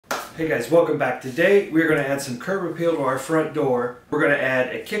Hey guys, welcome back. Today we're going to add some curb appeal to our front door. We're going to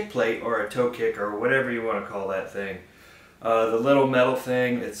add a kick plate or a toe kick or whatever you want to call that thing. The little metal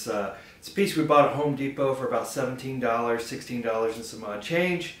thing, it's a piece we bought at Home Depot for about $17, $16 and some odd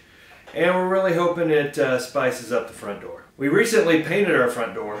change. And we're really hoping it spices up the front door. We recently painted our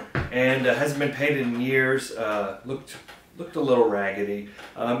front door and hasn't been painted in years. Looked a little raggedy.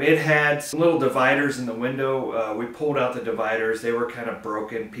 It had some little dividers in the window. We pulled out the dividers. They were kind of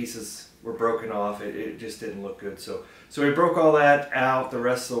broken. Pieces were broken off. It just didn't look good. So we broke all that out the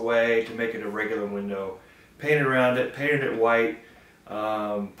rest of the way to make it a regular window. Painted around it, painted it white,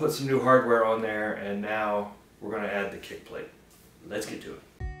 put some new hardware on there, and now we're going to add the kick plate. Let's get to it.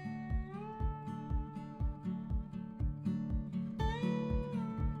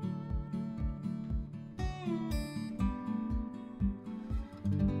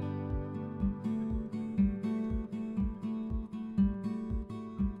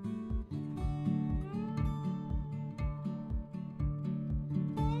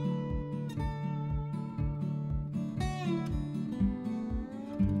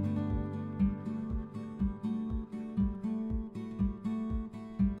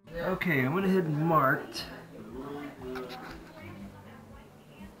 Okay, I went ahead and marked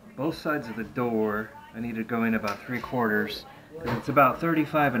both sides of the door. I need to go in about 3/4 because it's about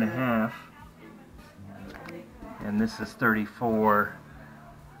 35.5, and this is 34.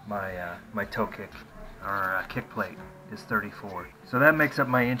 My toe kick or kick plate is 34. So that makes up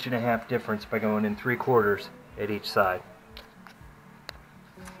my 1.5 inch difference by going in 3/4 at each side.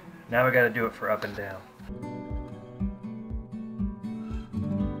 Now we got to do it for up and down.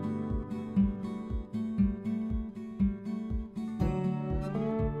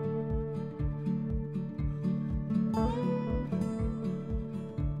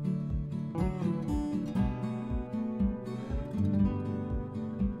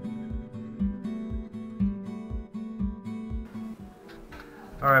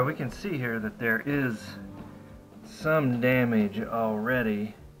 Alright, we can see here that there is some damage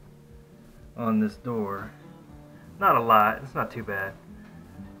already on this door. Not a lot, it's not too bad,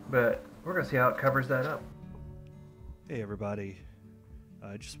 but we're going to see how it covers that up. Hey everybody,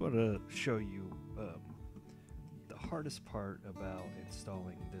 I just want to show you the hardest part about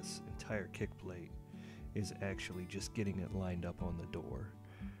installing this entire kick plate is actually just getting it lined up on the door.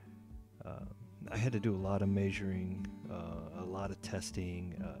 I had to do a lot of measuring, a lot of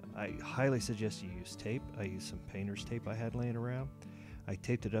testing. I highly suggest you use tape. I used some painter's tape I had laying around. I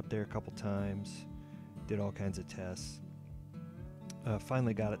taped it up there a couple times, did all kinds of tests.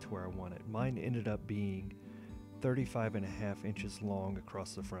 Finally got it to where I want it. Mine ended up being 35.5 inches long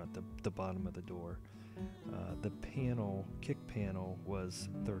across the front, the bottom of the door. The panel, kick panel, was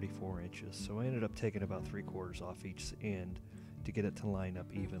 34 inches, so I ended up taking about 3/4 off each end to get it to line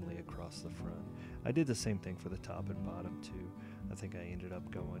up evenly across the front. I did the same thing for the top and bottom too. I think I ended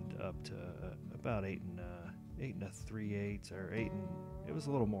up going up to about 8 3/8, or 8 and it was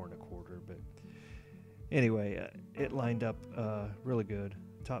a little more than 1/4, but anyway, it lined up really good,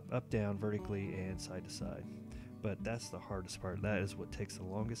 top, up, down, vertically, and side to side. But that's the hardest part. That is what takes the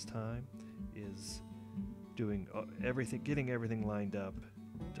longest time, is doing everything, getting everything lined up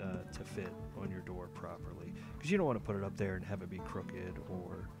to fit on your door properly, because you don't want to put it up there and have it be crooked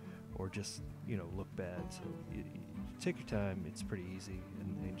or just, you know, look bad. So you take your time. It's pretty easy,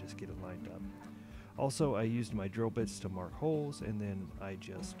 and just get it lined up. Also, I used my drill bits to mark holes, and then I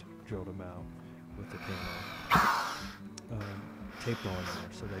just drilled them out with the panel taped on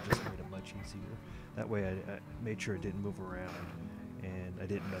there, so that just made it much easier. That way I made sure it didn't move around and I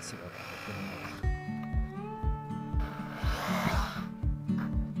didn't mess it up.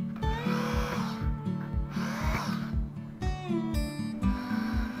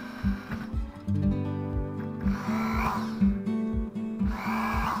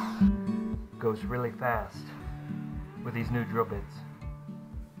 Goes really fast with these new drill bits.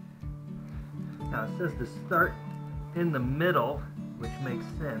 Now it says to start in the middle, which makes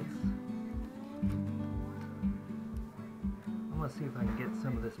sense. I'm going to see if I can get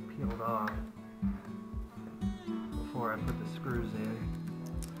some of this peeled off before I put the screws in,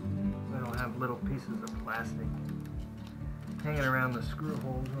 so I don't have little pieces of plastic hanging around the screw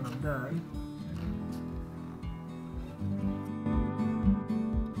holes when I'm done.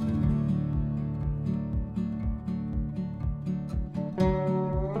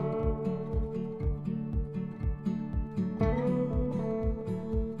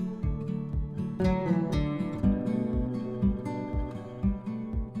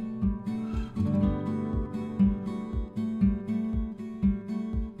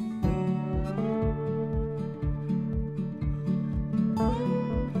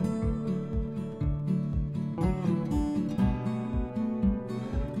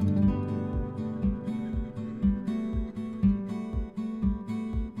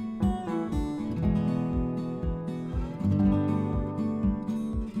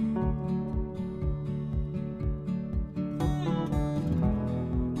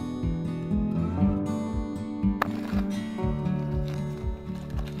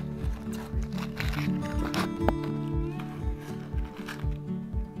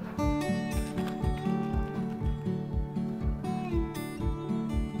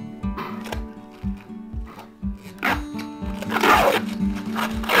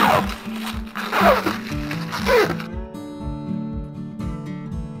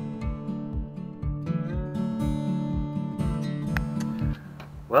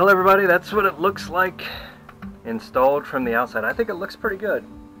 Well, everybody, that's what it looks like installed from the outside. I think it looks pretty good.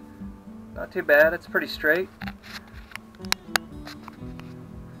 Not too bad. It's pretty straight.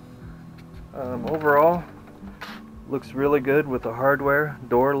 Overall, looks really good with the hardware.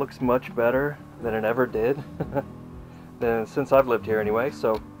 Door looks much better than it ever did since I've lived here anyway,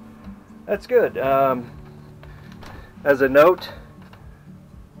 so that's good. As a note,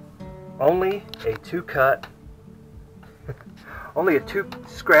 only a two-cut, only a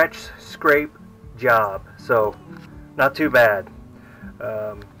two-scratch scrape job, so not too bad.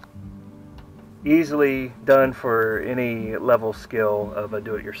 Easily done for any level skill of a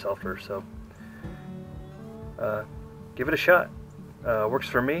do-it-yourselfer, so give it a shot. Works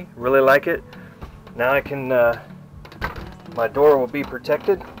for me, really like it. Now I can, my door will be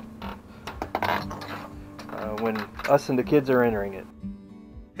protected when us and the kids are entering it.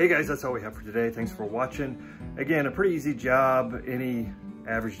 Hey guys, that's all we have for today. Thanks for watching. Again, a pretty easy job. Any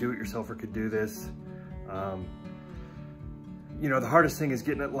average do-it-yourselfer could do this. You know, the hardest thing is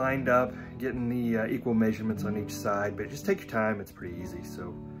getting it lined up, getting the equal measurements on each side, but just take your time. It's pretty easy.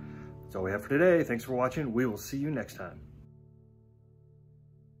 So that's all we have for today. Thanks for watching. We will see you next time.